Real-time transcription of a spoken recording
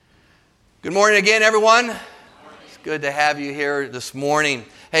Good morning again, everyone. It's good to have you here this morning.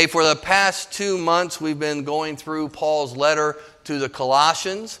 Hey, for the past 2 months, we've been going through Paul's letter to the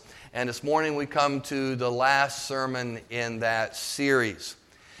Colossians, and this morning we come to the last sermon in that series.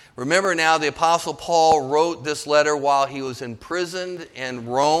 Remember now, the Apostle Paul wrote this letter while he was imprisoned in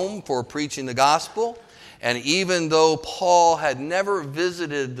Rome for preaching the gospel. And even though Paul had never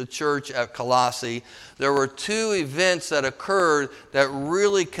visited the church at Colossae, there were 2 events that occurred that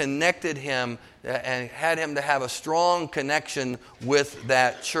really connected him and had him to have a strong connection with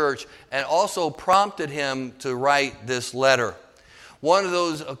that church, and also prompted him to write this letter. One of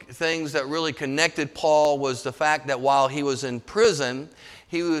those things that really connected Paul was the fact that while he was in prison,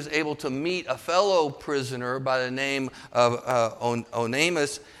 he was able to meet a fellow prisoner by the name of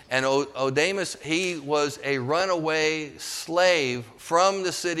Onesimus. And Onesimus, he was a runaway slave from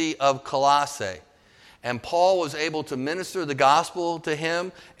the city of Colossae. And Paul was able to minister the gospel to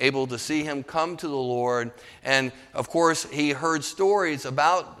him, able to see him come to the Lord. And, of course, he heard stories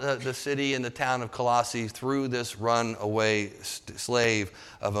about the city and the town of Colossae through this runaway slave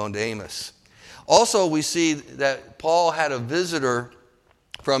of Onesimus. Also, we see that Paul had a visitor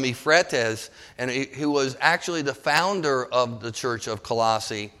from Ephesus, and who was actually the founder of the church of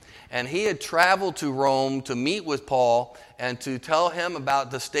Colossae. And he had traveled to Rome to meet with Paul and to tell him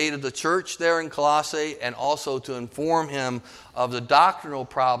about the state of the church there in Colossae, and also to inform him of the doctrinal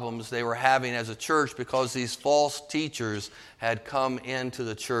problems they were having as a church because these false teachers had come into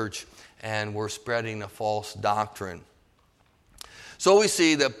the church and were spreading a false doctrine. So we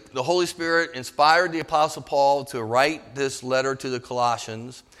see that the Holy Spirit inspired the Apostle Paul to write this letter to the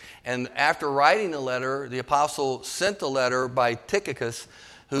Colossians. And after writing the letter, the Apostle sent the letter by Tychicus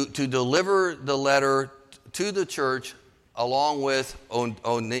to deliver the letter to the church along with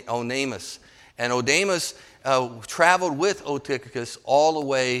Onesimus. And Onesimus traveled with Tychicus all the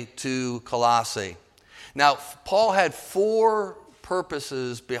way to Colossae. Now, Paul had 4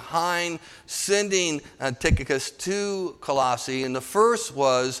 purposes behind sending Tychicus to Colossae. And the first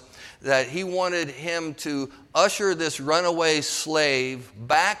was that he wanted him to usher this runaway slave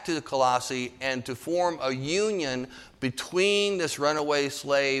back to Colossae and to form a union between this runaway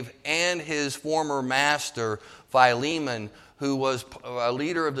slave and his former master, Philemon, who was a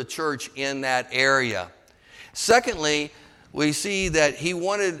leader of the church in that area. Secondly, we see that he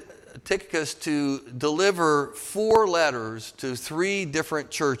wanted Tychicus to deliver 4 letters to 3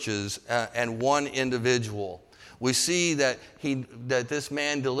 different churches and 1 individual. We see that this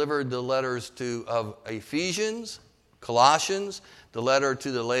man delivered the letters of Ephesians, Colossians, the letter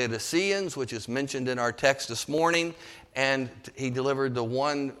to the Laodiceans, which is mentioned in our text this morning, and he delivered the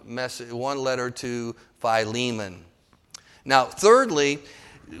one letter to Philemon. Now, thirdly,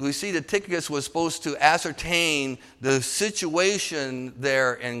 we see that Tychicus was supposed to ascertain the situation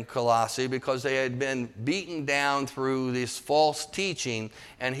there in Colossae because they had been beaten down through this false teaching,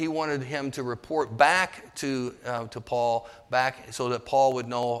 and he wanted him to report back to Paul, so that Paul would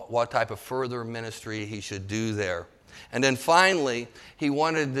know what type of further ministry he should do there. And then finally, he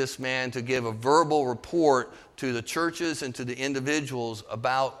wanted this man to give a verbal report to the churches and to the individuals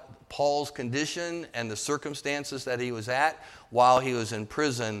about Paul's condition and the circumstances that he was at while he was in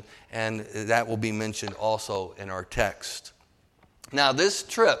prison, and that will be mentioned also in our text. Now, this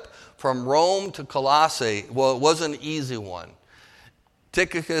trip from Rome to Colossae, well, it wasn't an easy one.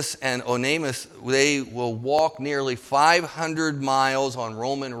 Tychicus and Onesimus, they will walk nearly 500 miles on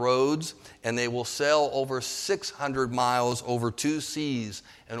Roman roads, and they will sail over 600 miles over 2 seas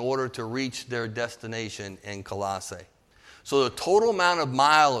in order to reach their destination in Colossae. So the total amount of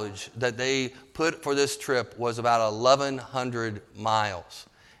mileage that they put for this trip was about 1,100 miles.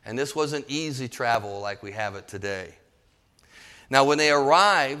 And this wasn't easy travel like we have it today. Now, when they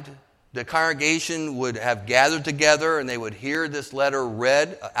arrived, the congregation would have gathered together and they would hear this letter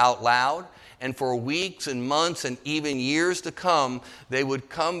read out loud. And for weeks and months and even years to come, they would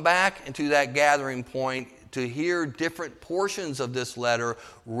come back into that gathering point to hear different portions of this letter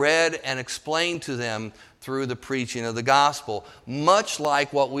read and explained to them through the preaching of the gospel, much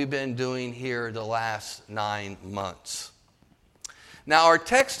like what we've been doing here the last 9 months. Now, our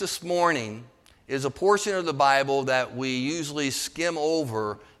text this morning is a portion of the Bible that we usually skim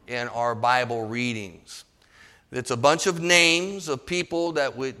over in our Bible readings. It's a bunch of names of people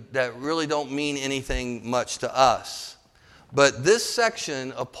that really don't mean anything much to us. But this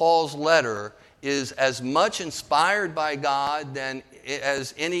section of Paul's letter is as much inspired by God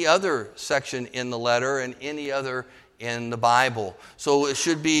as any other section in the letter and any other in the Bible. So it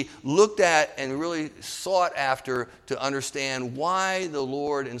should be looked at and really sought after to understand why the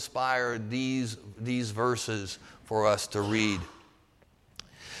Lord inspired these verses for us to read.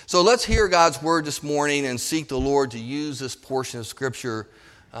 So let's hear God's word this morning and seek the Lord to use this portion of Scripture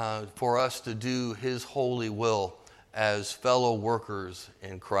for us to do His holy will as fellow workers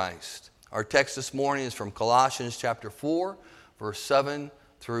in Christ. Our text this morning is from Colossians chapter 4, verse 7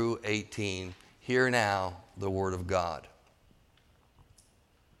 through 18. Hear now the word of God.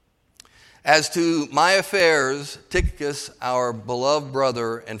 As to my affairs, Tychicus, our beloved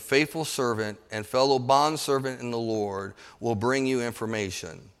brother and faithful servant and fellow bondservant in the Lord, will bring you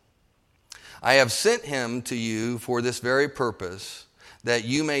information. I have sent him to you for this very purpose, that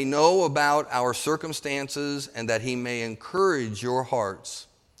you may know about our circumstances and that he may encourage your hearts.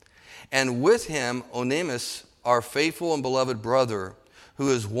 And with him, Onesimus, our faithful and beloved brother, who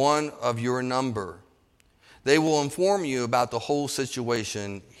is one of your number. They will inform you about the whole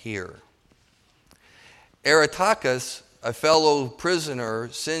situation here. Aristarchus, a fellow prisoner,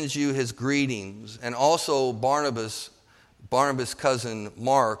 sends you his greetings, and also Barnabas' cousin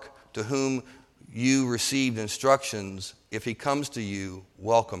Mark, to whom you received instructions. If he comes to you,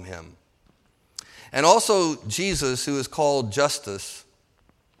 welcome him. And also Jesus, who is called Justus.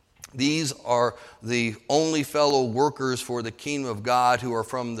 These are the only fellow workers for the kingdom of God who are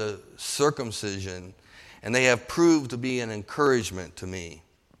from the circumcision, and they have proved to be an encouragement to me.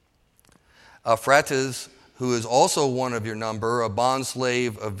 Epaphroditus, who is also one of your number, a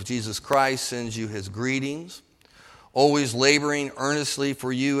bondslave of Jesus Christ, sends you his greetings, always laboring earnestly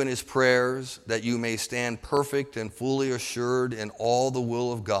for you in his prayers, that you may stand perfect and fully assured in all the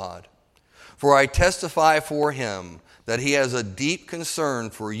will of God. For I testify for him that he has a deep concern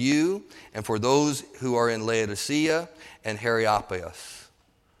for you and for those who are in Laodicea and Hierapolis.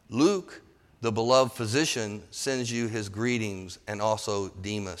 Luke, the beloved physician, sends you his greetings, and also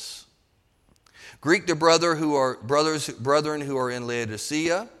Demas. Greet the brethren who are in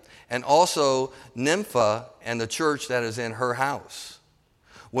Laodicea, and also Nympha and the church that is in her house.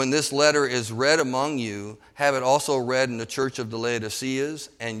 When this letter is read among you, have it also read in the church of the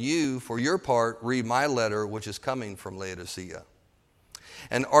Laodiceas, and you, for your part, read my letter which is coming from Laodicea.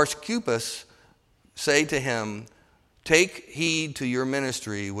 And Archippus, say to him, take heed to your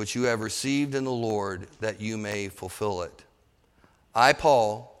ministry which you have received in the Lord, that you may fulfill it. I,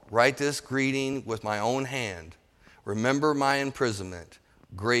 Paul, write this greeting with my own hand. Remember my imprisonment.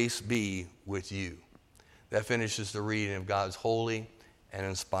 Grace be with you. That finishes the reading of God's holy and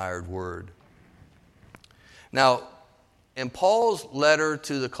inspired word. Now, in Paul's letter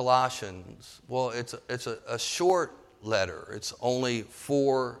to the Colossians, well, it's a short letter. It's only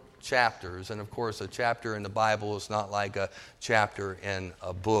 4 chapters. And of course, a chapter in the Bible is not like a chapter in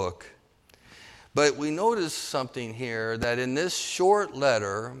a book. But we notice something here, that in this short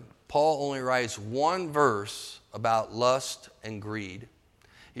letter, Paul only writes 1 verse about lust and greed.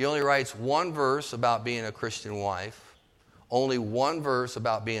 He only writes 1 verse about being a Christian wife, only 1 verse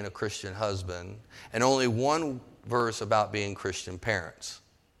about being a Christian husband, and only 1 verse about being Christian parents.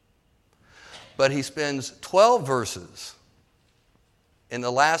 But he spends 12 verses in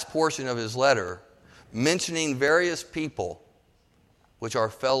the last portion of his letter mentioning various people which are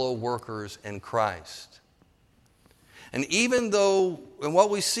fellow workers in Christ. And what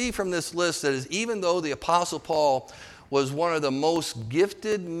we see from this list is even though the Apostle Paul was one of the most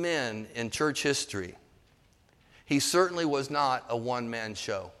gifted men in church history, he certainly was not a one-man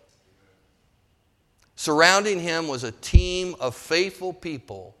show. Surrounding him was a team of faithful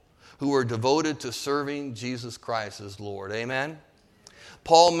people who were devoted to serving Jesus Christ as Lord. Amen?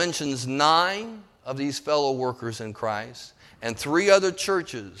 Paul mentions 9 of these fellow workers in Christ and 3 other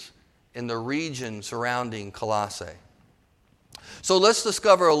churches in the region surrounding Colossae. So let's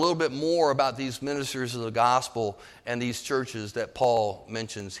discover a little bit more about these ministers of the gospel and these churches that Paul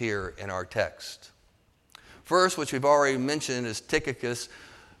mentions here in our text. First, which we've already mentioned, is Tychicus.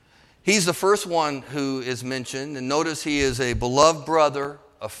 He's the first one who is mentioned. And notice he is a beloved brother,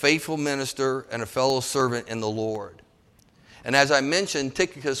 a faithful minister, and a fellow servant in the Lord. And as I mentioned,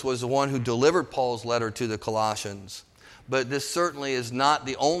 Tychicus was the one who delivered Paul's letter to the Colossians. But this certainly is not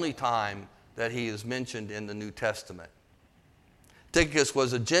the only time that he is mentioned in the New Testament. Tychicus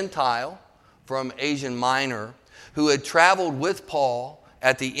was a Gentile from Asia Minor who had traveled with Paul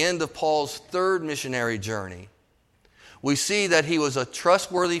at the end of Paul's 3rd missionary journey. We see that he was a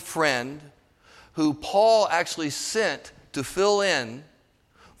trustworthy friend who Paul actually sent to fill in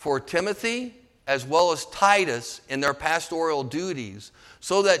for Timothy as well as Titus in their pastoral duties,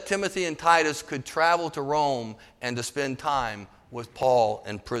 so that Timothy and Titus could travel to Rome and to spend time with Paul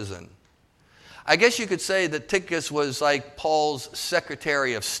in prison. I guess you could say that Tychicus was like Paul's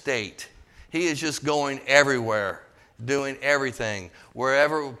Secretary of State. He is just going everywhere, doing everything.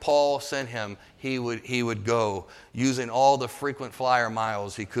 Wherever Paul sent him, he would go, using all the frequent flyer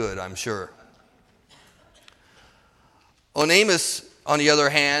miles he could, I'm sure. Onesimus, on the other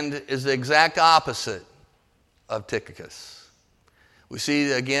hand, is the exact opposite of Tychicus. We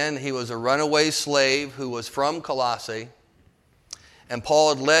see, again, he was a runaway slave who was from Colossae, and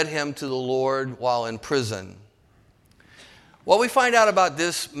Paul had led him to the Lord while in prison. What we find out about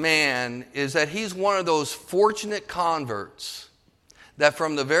this man is that he's one of those fortunate converts that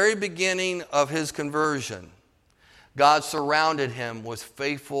from the very beginning of his conversion, God surrounded him with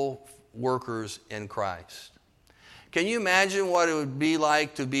faithful workers in Christ. Can you imagine what it would be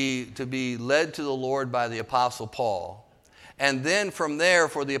like to be led to the Lord by the Apostle Paul, and then from there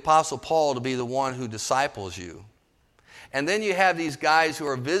for the Apostle Paul to be the one who disciples you? And then you have these guys who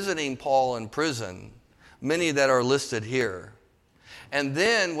are visiting Paul in prison, many that are listed here. And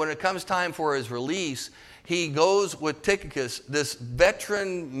then when it comes time for his release, he goes with Tychicus, this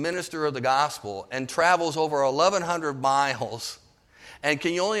veteran minister of the gospel, and travels over 1,100 miles. And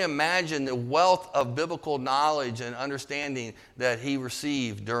can you only imagine the wealth of biblical knowledge and understanding that he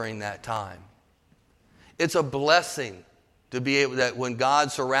received during that time? It's a blessing to be able that when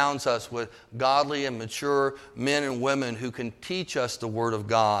God surrounds us with godly and mature men and women who can teach us the Word of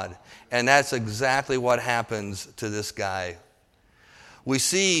God. And that's exactly what happens to this guy. We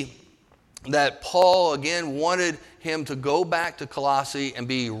see that Paul, again, wanted him to go back to Colossae and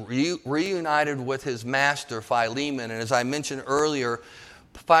be reunited with his master, Philemon. And as I mentioned earlier,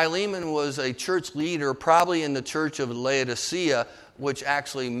 Philemon was a church leader, probably in the church of Laodicea, which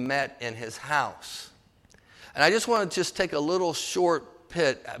actually met in his house. And I just want to take a little short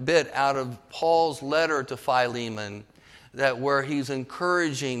bit out of Paul's letter to Philemon, where he's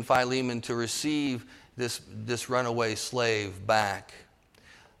encouraging Philemon to receive this runaway slave back.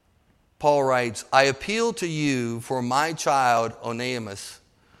 Paul writes, "I appeal to you for my child Onesimus,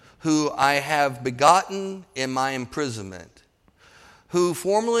 who I have begotten in my imprisonment, who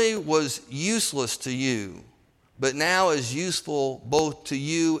formerly was useless to you, but now is useful both to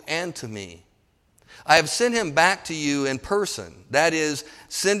you and to me. I have sent him back to you in person, that is,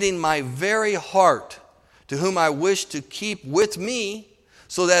 sending my very heart, to whom I wish to keep with me,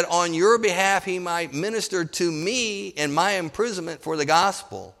 so that on your behalf he might minister to me in my imprisonment for the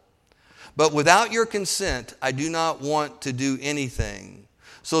gospel. But without your consent, I do not want to do anything,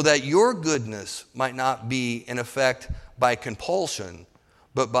 so that your goodness might not be in effect by compulsion,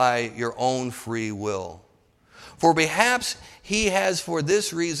 but by your own free will. For perhaps he has for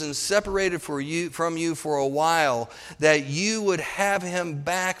this reason separated from you for a while, that you would have him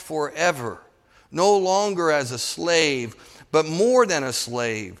back forever, no longer as a slave, but more than a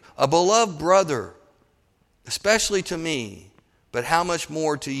slave, a beloved brother, especially to me, but how much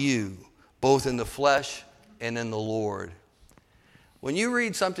more to you, both in the flesh and in the Lord." When you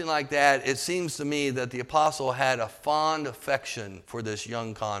read something like that, it seems to me that the apostle had a fond affection for this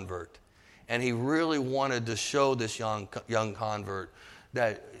young convert. And he really wanted to show this young convert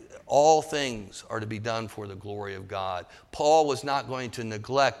that all things are to be done for the glory of God. Paul was not going to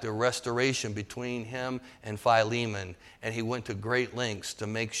neglect the restoration between him and Philemon, and he went to great lengths to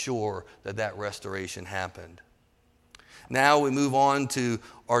make sure that restoration happened. Now we move on to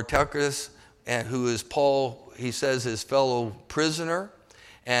Aristarchus, who is Paul, he says, his fellow prisoner.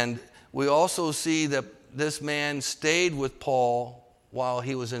 And we also see that this man stayed with Paul while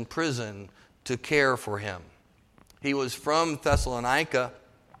he was in prison to care for him. He was from Thessalonica,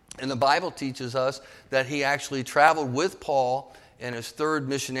 and the Bible teaches us that he actually traveled with Paul in his third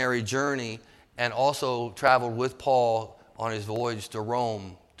missionary journey, and also traveled with Paul on his voyage to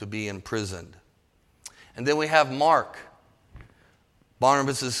Rome to be imprisoned. And then we have Mark,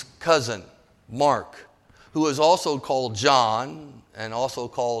 Barnabas' cousin, Mark, who is also called John and also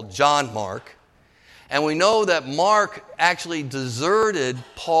called John Mark. And we know that Mark actually deserted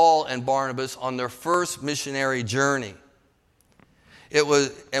Paul and Barnabas on their first missionary journey.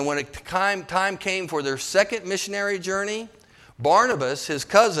 And when time came for their second missionary journey, Barnabas, his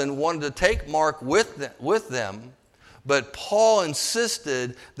cousin, wanted to take Mark with them, but Paul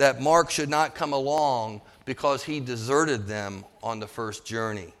insisted that Mark should not come along because he deserted them on the first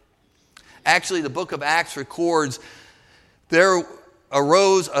journey. Actually, the book of Acts records there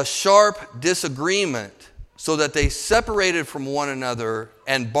arose a sharp disagreement so that they separated from one another,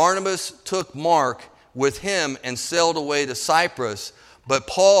 and Barnabas took Mark with him and sailed away to Cyprus, but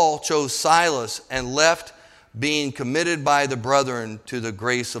Paul chose Silas and left, being committed by the brethren to the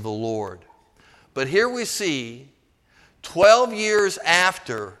grace of the Lord. But here we see 12 years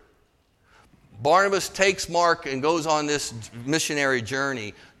after Barnabas takes Mark and goes on this missionary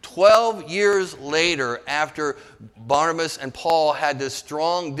journey, 12 years later, after Barnabas and Paul had this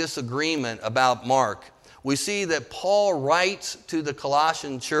strong disagreement about Mark, we see that Paul writes to the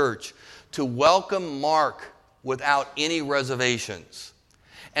Colossian church to welcome Mark without any reservations.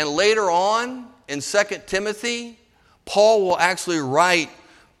 And later on, in 2 Timothy, Paul will actually write,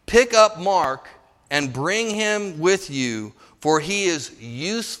 "Pick up Mark and bring him with you, for he is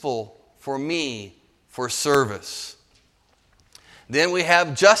useful for me for service." Then we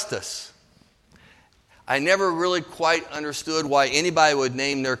have Justus. I never really quite understood why anybody would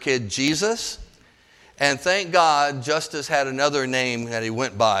name their kid Jesus. And thank God Justus had another name that he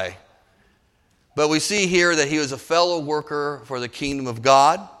went by. But we see here that he was a fellow worker for the kingdom of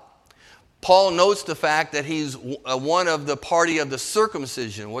God. Paul notes the fact that he's one of the party of the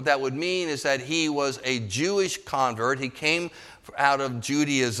circumcision. What that would mean is that he was a Jewish convert. He came out of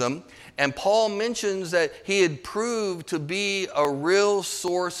Judaism. And Paul mentions that he had proved to be a real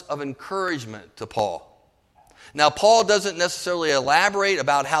source of encouragement to Paul. Now, Paul doesn't necessarily elaborate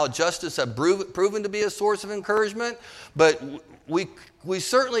about how Justus had proven to be a source of encouragement, but we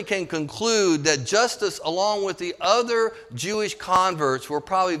certainly can conclude that Justus, along with the other Jewish converts, were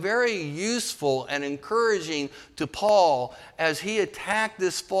probably very useful and encouraging to Paul as he attacked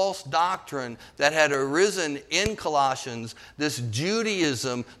this false doctrine that had arisen in Colossians, this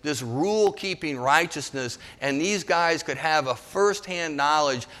Judaism, this rule-keeping righteousness, and these guys could have a first-hand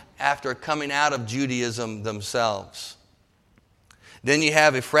knowledge after coming out of Judaism themselves. Then you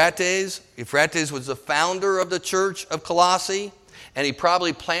have Ephraites. Ephraites was the founder of the church of Colossae, and he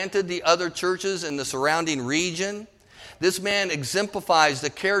probably planted the other churches in the surrounding region. This man exemplifies the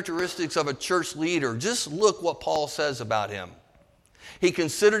characteristics of a church leader. Just look what Paul says about him. He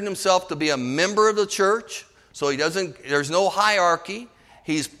considered himself to be a member of the church, so there's no hierarchy.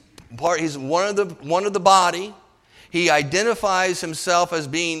 He's one of the body. He identifies himself as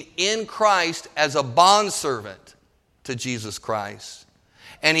being in Christ as a bondservant to Jesus Christ.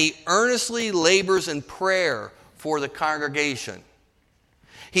 And he earnestly labors in prayer for the congregation.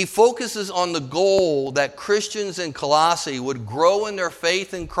 He focuses on the goal that Christians in Colossae would grow in their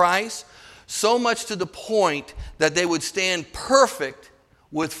faith in Christ, so much to the point that they would stand perfect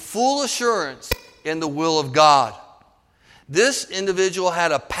with full assurance in the will of God. This individual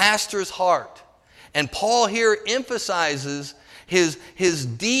had a pastor's heart. And Paul here emphasizes his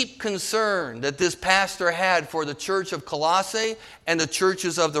deep concern that this pastor had for the church of Colossae and the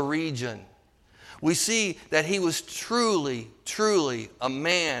churches of the region. We see that he was truly, truly a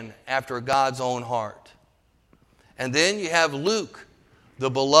man after God's own heart. And then you have Luke, the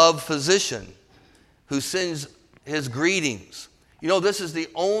beloved physician, who sends his greetings. You know, this is the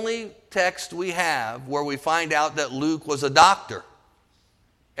only text we have where we find out that Luke was a doctor.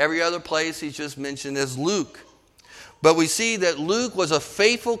 Every other place he's just mentioned as Luke. But we see that Luke was a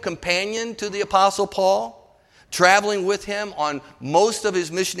faithful companion to the Apostle Paul, traveling with him on most of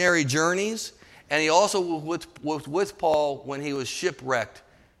his missionary journeys. And he also was with Paul when he was shipwrecked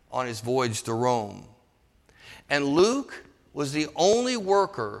on his voyage to Rome. And Luke was the only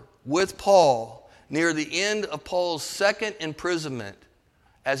worker with Paul near the end of Paul's second imprisonment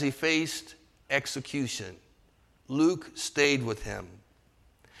as he faced execution. Luke stayed with him.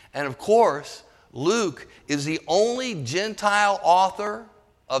 And of course, Luke is the only Gentile author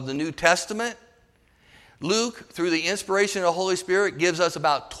of the New Testament. Luke, through the inspiration of the Holy Spirit, gives us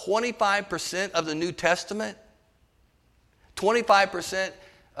about 25% of the New Testament. 25%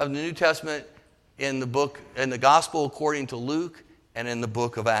 of the New Testament in the Gospel according to Luke and in the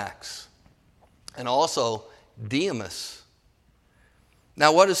book of Acts. And also Demas.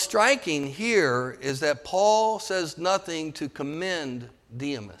 Now, what is striking here is that Paul says nothing to commend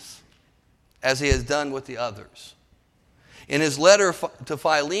Demas, as he has done with the others. In his letter to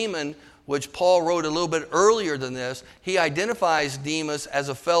Philemon, which Paul wrote a little bit earlier than this, he identifies Demas as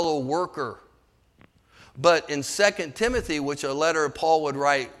a fellow worker. But in 2 Timothy, which a letter Paul would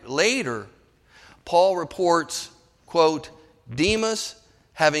write later, Paul reports, quote, "Demas,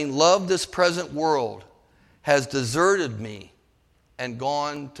 having loved this present world, has deserted me and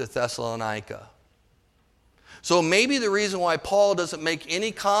gone to Thessalonica." So maybe the reason why Paul doesn't make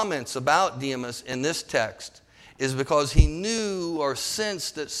any comments about Demas in this text is because he knew or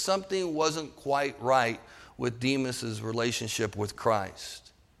sensed that something wasn't quite right with Demas' relationship with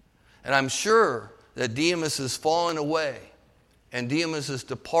Christ. And I'm sure that Demas has fallen away, and Demas'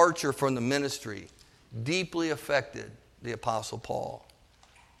 departure from the ministry deeply affected the Apostle Paul.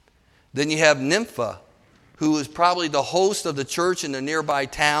 Then you have Nympha, who was probably the host of the church in the nearby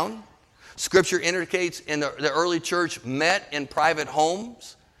town. Scripture indicates in the early church met in private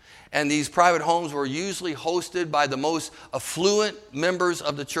homes. And these private homes were usually hosted by the most affluent members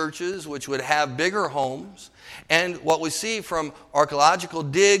of the churches, which would have bigger homes. And what we see from archaeological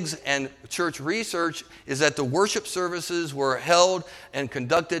digs and church research is that the worship services were held and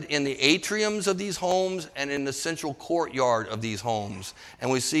conducted in the atriums of these homes and in the central courtyard of these homes. And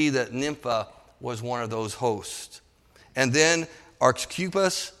we see that Nympha was one of those hosts. And then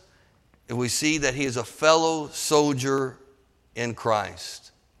Archippus, we see that he is a fellow soldier in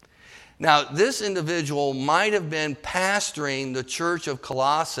Christ. Now, this individual might have been pastoring the church of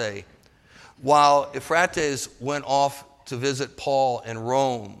Colossae while Epaphroditus went off to visit Paul in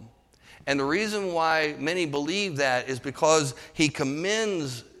Rome. And the reason why many believe that is because he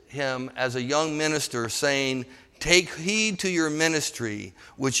commends him as a young minister, saying, "Take heed to your ministry,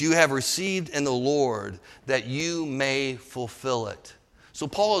 which you have received in the Lord, that you may fulfill it." So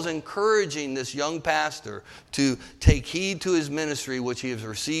Paul is encouraging this young pastor to take heed to his ministry, which he has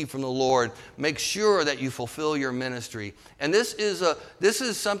received from the Lord. Make sure that you fulfill your ministry. And this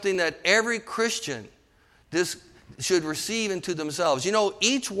is something that every Christian should receive into themselves. You know,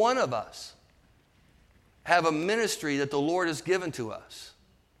 each one of us have a ministry that the Lord has given to us.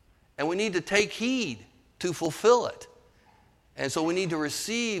 And we need to take heed to fulfill it. And so we need to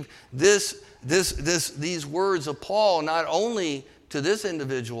receive these words of Paul, not only to this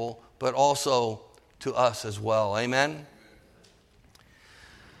individual, but also to us as well. Amen?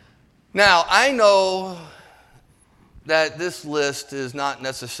 Now, I know that this list is not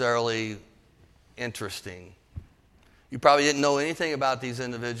necessarily interesting. You probably didn't know anything about these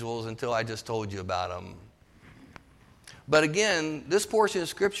individuals until I just told you about them. But again, this portion of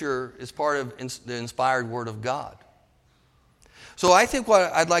Scripture is part of the inspired Word of God. So I think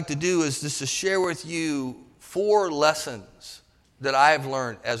what I'd like to do is just to share with you 4 lessons that I've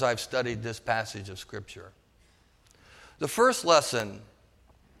learned as I've studied this passage of Scripture. The first lesson,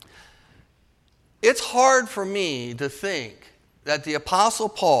 it's hard for me to think that the Apostle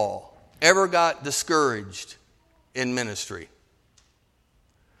Paul ever got discouraged in ministry.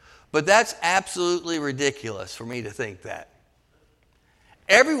 But that's absolutely ridiculous for me to think that.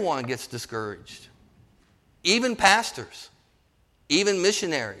 Everyone gets discouraged, even pastors, even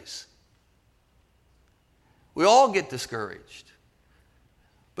missionaries. We all get discouraged.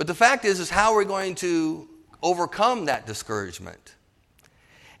 But the fact is how are we going to overcome that discouragement?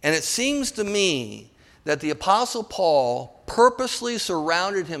 And it seems to me that the Apostle Paul purposely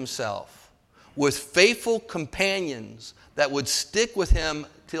surrounded himself with faithful companions that would stick with him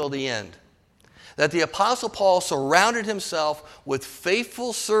till the end. That the Apostle Paul surrounded himself with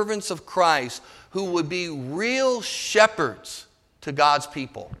faithful servants of Christ who would be real shepherds to God's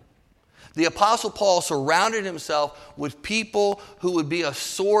people. The Apostle Paul surrounded himself with people who would be a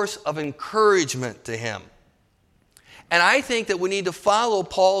source of encouragement to him. And I think that we need to follow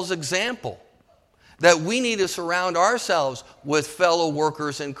Paul's example, that we need to surround ourselves with fellow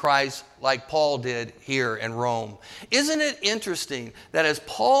workers in Christ like Paul did here in Rome. Isn't it interesting that as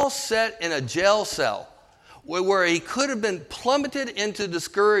Paul sat in a jail cell where he could have been plummeted into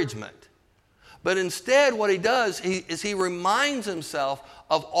discouragement, but instead what he does is he reminds himself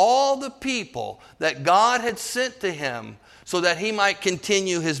of all the people that God had sent to him so that he might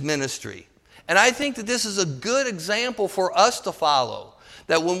continue his ministry. And I think that this is a good example for us to follow.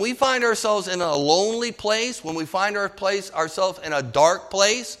 That when we find ourselves in a lonely place, when we find ourselves in a dark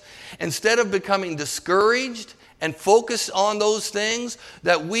place, instead of becoming discouraged and focus on those things,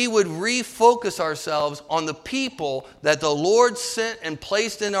 that we would refocus ourselves on the people that the Lord sent and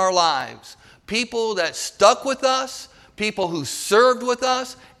placed in our lives. People that stuck with us, people who served with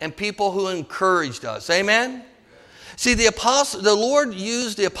us, and people who encouraged us. Amen? See, the Lord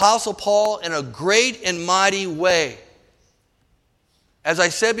used the Apostle Paul in a great and mighty way. As I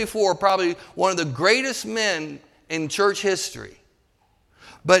said before, probably one of the greatest men in church history.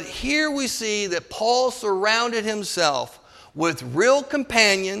 But here we see that Paul surrounded himself with real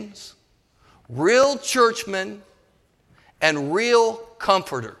companions, real churchmen, and real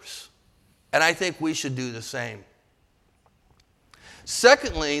comforters. And I think we should do the same.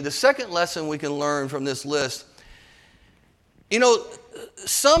 Secondly, the second lesson we can learn from this list, you know,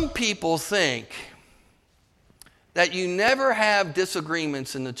 some people think that you never have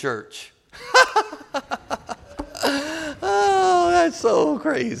disagreements in the church. Oh, that's so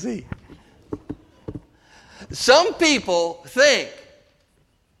crazy. Some people think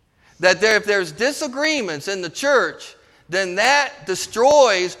that if there's disagreements in the church, then that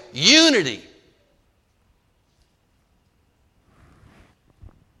destroys unity.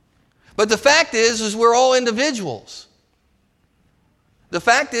 But the fact is we're all individuals. The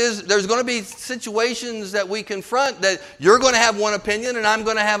fact is, there's going to be situations that we confront that you're going to have one opinion and I'm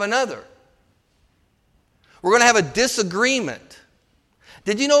going to have another. We're going to have a disagreement.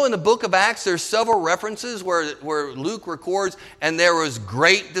 Did you know in the book of Acts there's several references where Luke records, and there was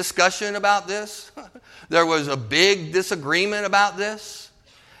great discussion about this? There was a big disagreement about this.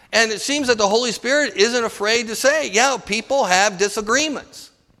 And it seems that the Holy Spirit isn't afraid to say, yeah, people have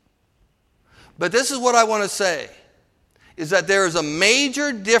disagreements. But this is what I want to say, is that there is a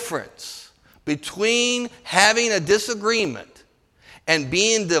major difference between having a disagreement and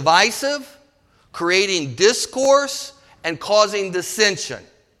being divisive, creating discourse, and causing dissension.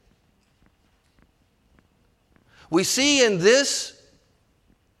 We see in this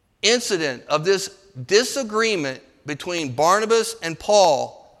incident of this disagreement between Barnabas and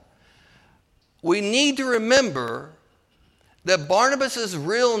Paul, we need to remember that Barnabas'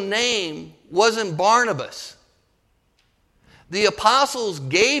 real name wasn't Barnabas. The apostles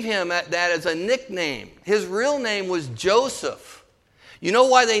gave him that as a nickname. His real name was Joseph. You know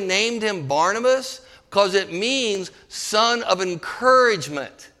why they named him Barnabas? Because it means son of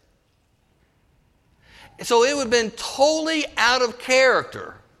encouragement. So it would have been totally out of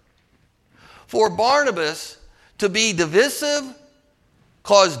character for Barnabas to be divisive,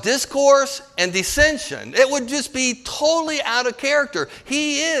 cause discourse and dissension. It would just be totally out of character.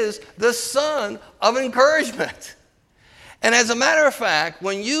 He is the son of encouragement. And as a matter of fact,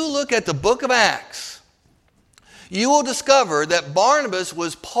 when you look at the book of Acts, you will discover that Barnabas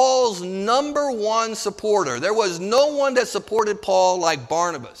was Paul's number one supporter. There was no one that supported Paul like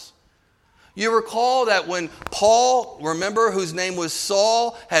Barnabas. You recall that when Paul, remember, whose name was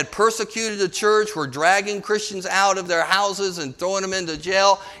Saul, had persecuted the church, were dragging Christians out of their houses and throwing them into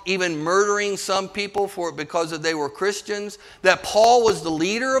jail, even murdering some people because they were Christians, that Paul was the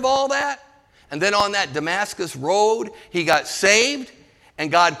leader of all that. And then on that Damascus road, he got saved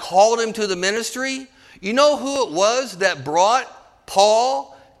and God called him to the ministry. You know who it was that brought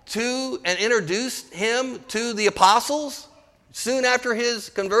Paul to and introduced him to the apostles soon after his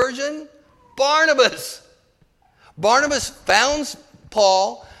conversion? Barnabas. Barnabas found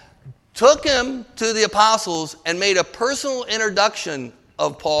Paul, took him to the apostles, and made a personal introduction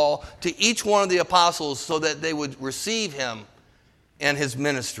of Paul to each one of the apostles so that they would receive him and his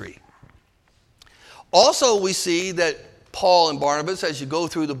ministry. Also, we see that Paul and Barnabas, as you go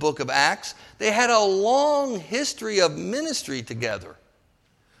through the book of Acts, they had a long history of ministry together,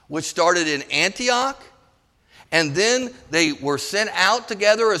 which started in Antioch, and then they were sent out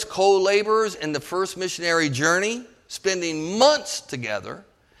together as co-laborers in the first missionary journey, spending months together.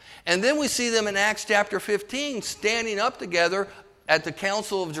 And then we see them in Acts chapter 15 standing up together at the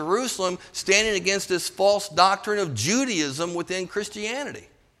Council of Jerusalem, standing against this false doctrine of Judaism within Christianity.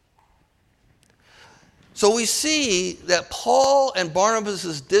 So we see that Paul and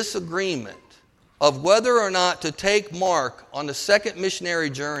Barnabas' disagreement of whether or not to take Mark on the second missionary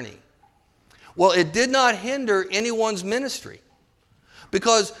journey, well, it did not hinder anyone's ministry,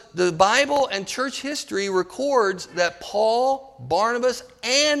 because the Bible and church history records that Paul, Barnabas,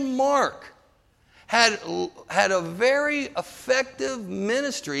 and Mark had a very effective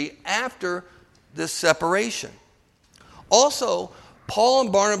ministry after this separation. Also, Paul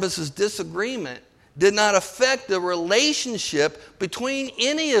and Barnabas' disagreement did not affect the relationship between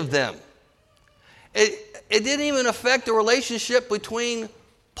any of them. It didn't even affect the relationship between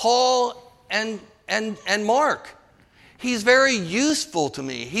Paul and Mark. He's very useful to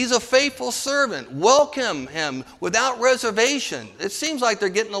me. He's a faithful servant. Welcome him without reservation. It seems like they're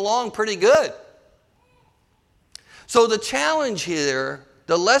getting along pretty good. So the challenge here,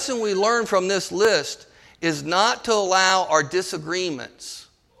 the lesson we learn from this list, is not to allow our disagreements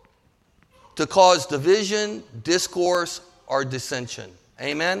to cause division, discourse, or dissension.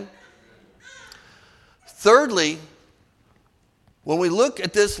 Amen? Thirdly, when we look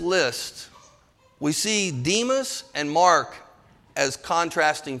at this list, we see Demas and Mark as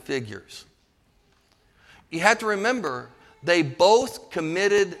contrasting figures. You have to remember, they both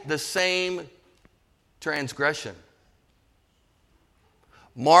committed the same transgression.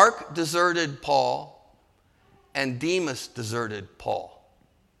 Mark deserted Paul, and Demas deserted Paul.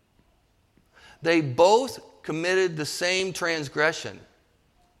 They both committed the same transgression,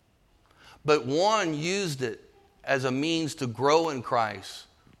 but one used it as a means to grow in Christ,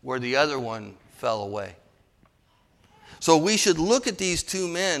 where the other one fell away. So we should look at these two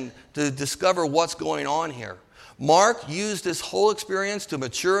men to discover what's going on here. Mark used this whole experience to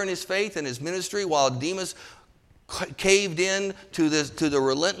mature in his faith and his ministry, while Demas caved in to the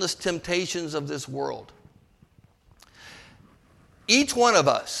relentless temptations of this world. Each one of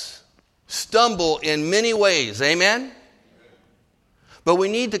us stumble in many ways, amen? But we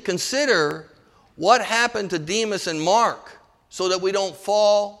need to consider what happened to Demas and Mark so that we don't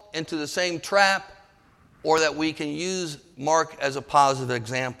fall into the same trap, or that we can use Mark as a positive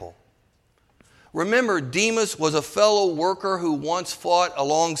example. Remember, Demas was a fellow worker who once fought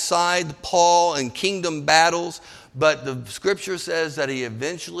alongside Paul in kingdom battles, but the scripture says that he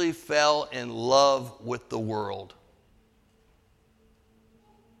eventually fell in love with the world.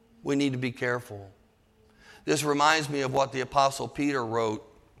 We need to be careful. This reminds me of what the Apostle Peter wrote,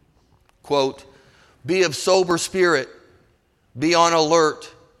 quote, "Be of sober spirit, be on alert.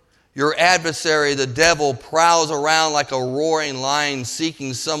 Your adversary, the devil, prowls around like a roaring lion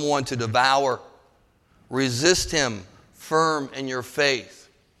seeking someone to devour. Resist him, firm in your faith."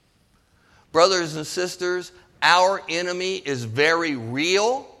 Brothers and sisters, our enemy is very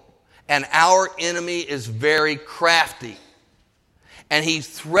real, and our enemy is very crafty. And he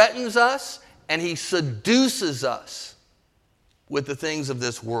threatens us, and he seduces us with the things of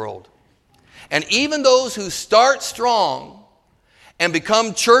this world. And even those who start strong and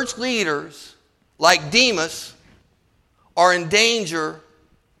become church leaders, like Demas, are in danger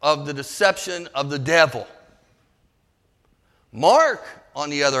of the deception of the devil. Mark, on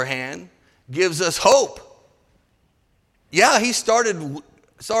the other hand, gives us hope. Yeah, he started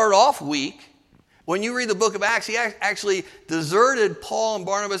off weak. When you read the book of Acts, he actually deserted Paul and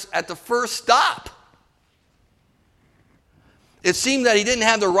Barnabas at the first stop. It seemed that he didn't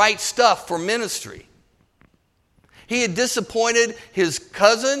have the right stuff for ministry. He had disappointed his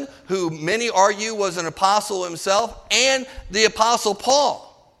cousin, who many argue was an apostle himself, and the apostle Paul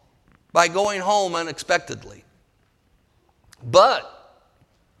by going home unexpectedly. But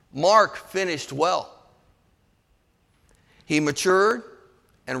Mark finished well. He matured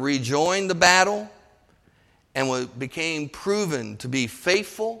and rejoined the battle and became proven to be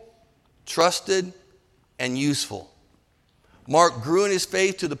faithful, trusted, and useful. Mark grew in his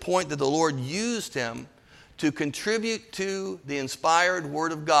faith to the point that the Lord used him to contribute to the inspired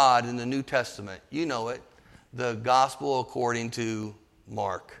Word of God in the New Testament. You know it, the Gospel according to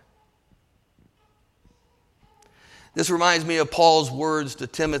Mark. This reminds me of Paul's words to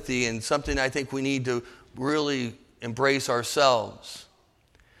Timothy, and something I think we need to really embrace ourselves.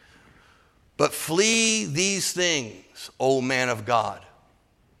 "But flee these things, O man of God.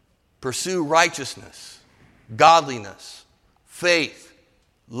 Pursue righteousness, godliness, faith,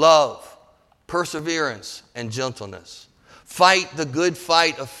 love, perseverance, and gentleness. Fight the good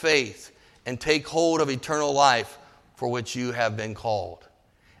fight of faith and take hold of eternal life for which you have been called."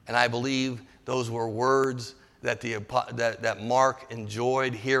 And I believe those were words that Mark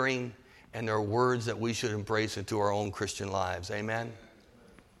enjoyed hearing, and they're words that we should embrace into our own Christian lives. Amen?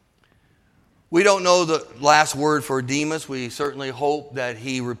 We don't know the last word for Demas. We certainly hope that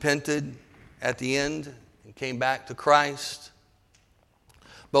he repented at the end and came back to Christ.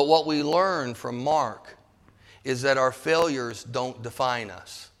 But what we learn from Mark is that our failures don't define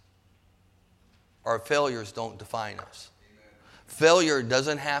us. Our failures don't define us. Amen. Failure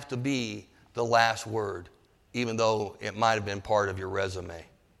doesn't have to be the last word, even though it might have been part of your resume.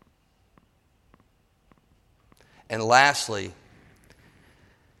 And lastly,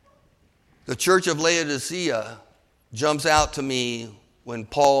 the church of Laodicea jumps out to me when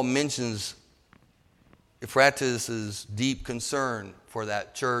Paul mentions Epaphroditus' deep concern for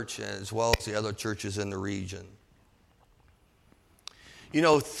that church as well as the other churches in the region.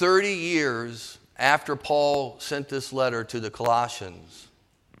 30 years after Paul sent this letter to the Colossians,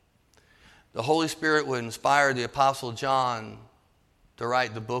 the Holy Spirit would inspire the Apostle John to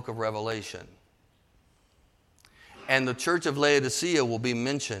write the book of Revelation. And the church of Laodicea will be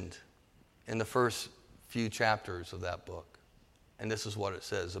mentioned in the first few chapters of that book. And this is what it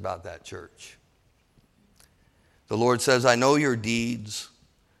says about that church. The Lord says, "I know your deeds,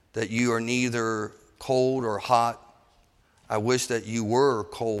 that you are neither cold or hot. I wish that you were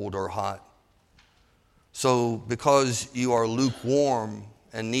cold or hot. So because you are lukewarm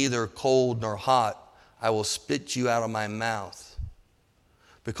and neither cold nor hot, I will spit you out of my mouth.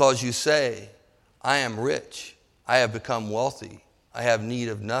 Because you say, 'I am rich, I have become wealthy, I have need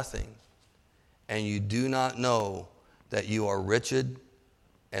of nothing,' and you do not know that you are wretched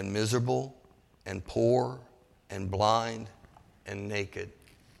and miserable and poor and blind and naked."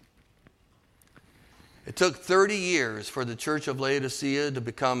 It took 30 years for the church of Laodicea to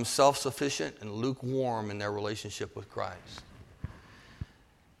become self-sufficient and lukewarm in their relationship with Christ.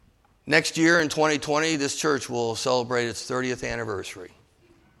 Next year in 2020, this church will celebrate its 30th anniversary.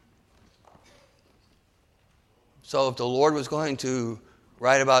 So if the Lord was going to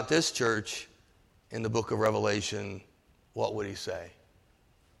write about this church in the book of Revelation, what would he say?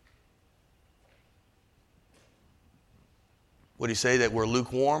 Would he say that we're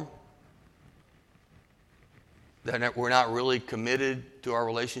lukewarm? That we're not really committed to our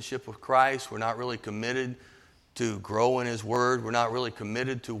relationship with Christ? We're not really committed to grow in his word? We're not really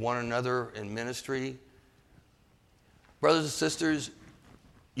committed to one another in ministry? Brothers and sisters,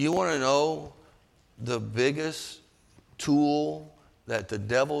 you want to know the biggest tool that the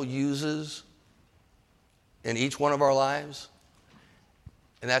devil uses in each one of our lives?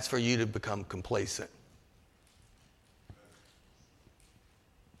 And that's for you to become complacent.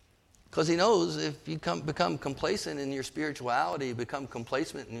 Because he knows if you become complacent in your spirituality, become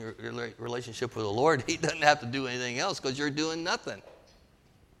complacent in your relationship with the Lord, he doesn't have to do anything else because you're doing nothing.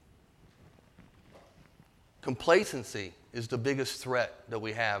 Complacency is the biggest threat that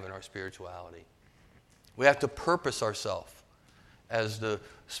we have in our spirituality. We have to purpose ourselves, as the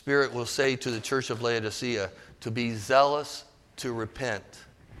Spirit will say to the church of Laodicea, to be zealous to repent.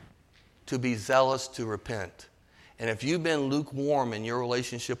 To be zealous to repent. And if you've been lukewarm in your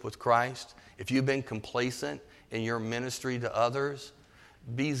relationship with Christ, if you've been complacent in your ministry to others,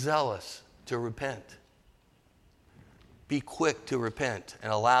 be zealous to repent. Be quick to repent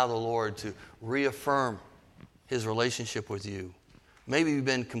and allow the Lord to reaffirm his relationship with you. Maybe you've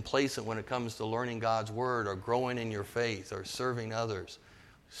been complacent when it comes to learning God's word or growing in your faith or serving others.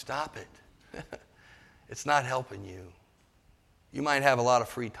 Stop it. It's not helping you. You might have a lot of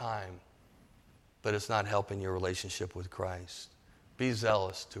free time, but it's not helping your relationship with Christ. Be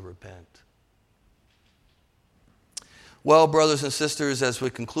zealous to repent. Well, brothers and sisters, as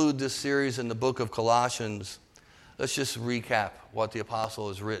we conclude this series in the book of Colossians, let's just recap what the apostle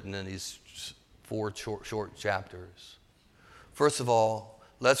has written in these 4 short chapters. First of all,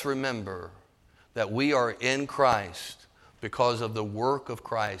 let's remember that we are in Christ because of the work of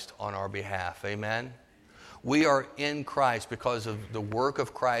Christ on our behalf. Amen? We are in Christ because of the work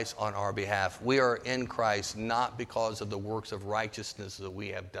of Christ on our behalf. We are in Christ not because of the works of righteousness that we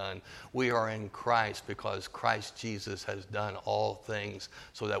have done. We are in Christ because Christ Jesus has done all things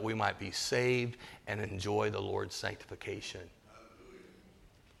so that we might be saved and enjoy the Lord's sanctification.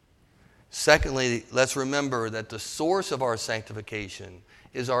 Secondly, let's remember that the source of our sanctification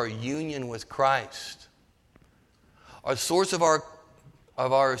is our union with Christ. Our source of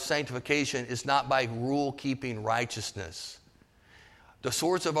our sanctification is not by rule-keeping righteousness. The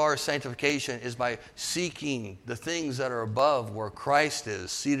source of our sanctification is by seeking the things that are above where Christ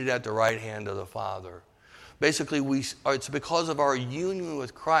is, seated at the right hand of the Father. Basically, it's because of our union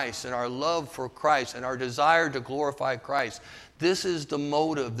with Christ and our love for Christ and our desire to glorify Christ. This is the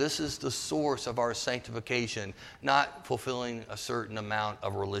motive, this is the source of our sanctification, not fulfilling a certain amount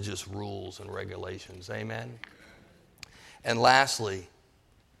of religious rules and regulations. Amen? And lastly,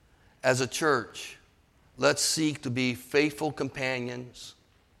 as a church, let's seek to be faithful companions,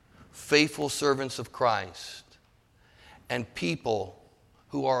 faithful servants of Christ, and people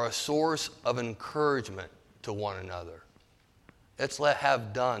who are a source of encouragement to one another. Let's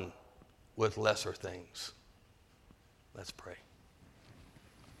have done with lesser things. Let's pray.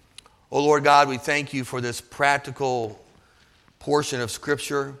 Oh Lord God, we thank you for this practical portion of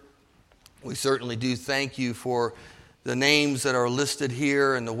Scripture. We certainly do thank you for the names that are listed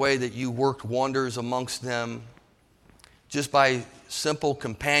here and the way that you worked wonders amongst them just by simple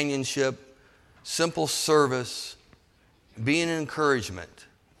companionship, simple service, being an encouragement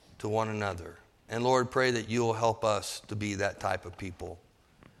to one another. And Lord, pray that you'll help us to be that type of people.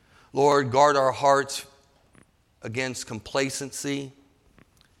 Lord, guard our hearts against complacency,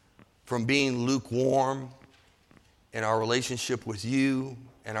 from being lukewarm in our relationship with you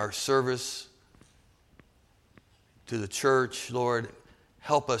and our service to the church. Lord,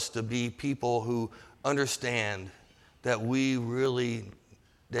 help us to be people who understand that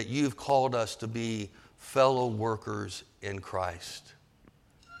that you've called us to be fellow workers in Christ.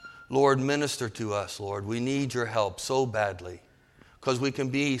 Lord, minister to us, Lord. We need your help so badly because we can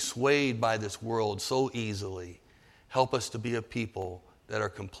be swayed by this world so easily. Help us to be a people that are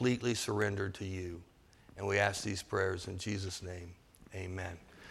completely surrendered to you. And we ask these prayers in Jesus' name. Amen.